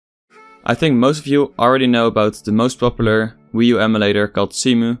I think most of you already know about the most popular Wii U emulator called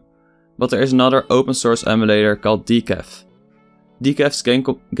Cemu, but there is another open source emulator called Decaf. Decaf's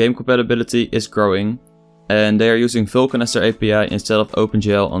game compatibility is growing, and they are using Vulkan as their API instead of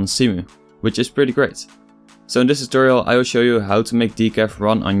OpenGL on Cemu, which is pretty great. So in this tutorial I will show you how to make Decaf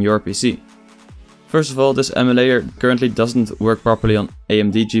run on your PC. First of all, this emulator currently doesn't work properly on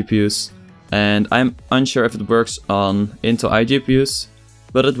AMD GPUs, and I'm unsure if it works on Intel iGPUs,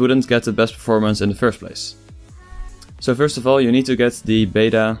 but it wouldn't get the best performance in the first place. So first of all, you need to get the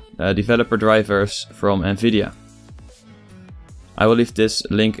beta developer drivers from Nvidia. I will leave this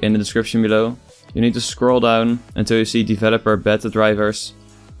link in the description below. You need to scroll down until you see developer beta drivers,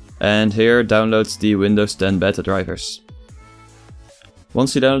 and here download the Windows 10 beta drivers.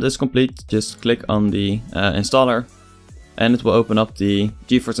 Once the download is complete, just click on the installer and it will open up the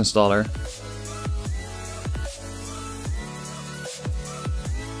GeForce installer.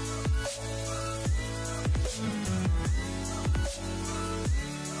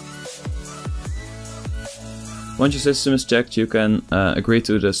 Once your system is checked, you can agree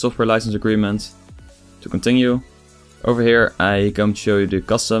to the software license agreement to continue. Over here I come to show you the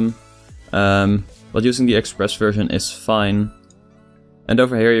custom, but using the express version is fine. And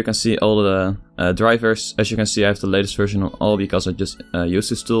over here you can see all the drivers. As you can see, I have the latest version on all because I just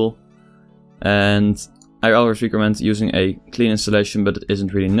used this tool. And I always recommend using a clean installation, but it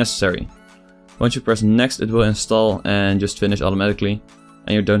isn't really necessary. Once you press next, it will install and just finish automatically,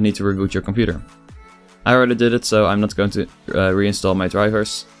 and you don't need to reboot your computer. I already did it, so I'm not going to reinstall my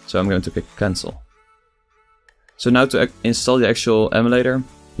drivers, so I'm going to click cancel. So now to install the actual emulator,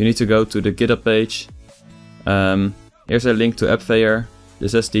 you need to go to the GitHub page. Here's a link to AppFair.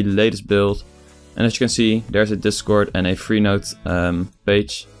 This is the latest build, and as you can see, there's a Discord and a Freenode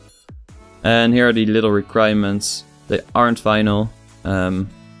page. And here are the little requirements. They aren't final,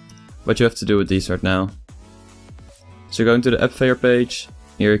 but you have to do with these right now. So going to the AppFair page,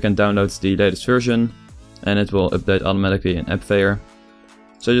 here you can download the latest version, and it will update automatically in AppFair.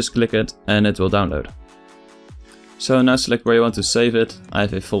 So just click it and it will download. So now select where you want to save it. I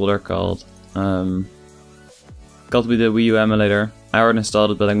have a folder called the Wii U Emulator. I already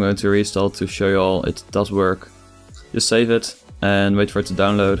installed it, but I'm going to reinstall to show you all it does work. Just save it and wait for it to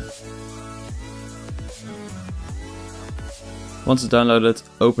download. Once it's downloaded,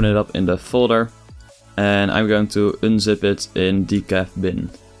 open it up in the folder, and I'm going to unzip it in decaf bin.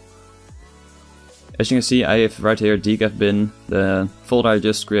 As you can see, I have right here decaf bin, the folder I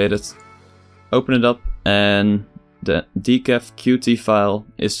just created. Open it up, and the decaf qt file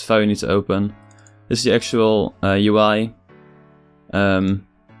is the file you need to open. This is the actual UI,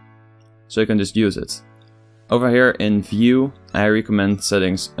 so you can just use it. Over here in view, I recommend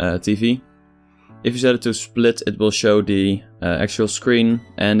settings TV. If you set it to split, it will show the actual screen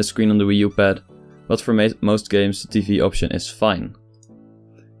and the screen on the Wii U pad, but for most games the TV option is fine.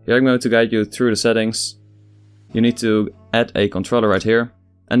 Here I'm going to guide you through the settings. You need to add a controller right here,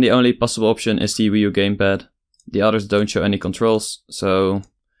 and the only possible option is the Wii U gamepad. The others don't show any controls, so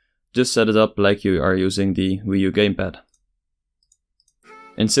just set it up like you are using the Wii U gamepad.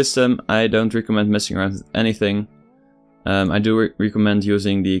 In system, I don't recommend messing around with anything. I do recommend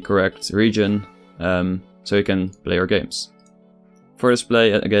using the correct region, so you can play your games. For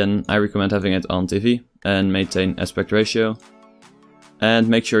display, again, I recommend having it on TV and maintain aspect ratio. And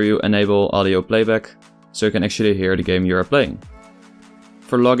make sure you enable audio playback, so you can actually hear the game you are playing.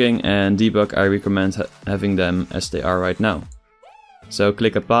 For logging and debug, I recommend having them as they are right now. So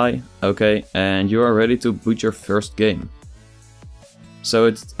click apply, OK, and you are ready to boot your first game. So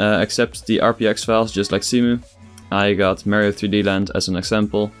it accepts the RPX files just like Cemu. I got Mario 3D Land as an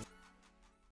example.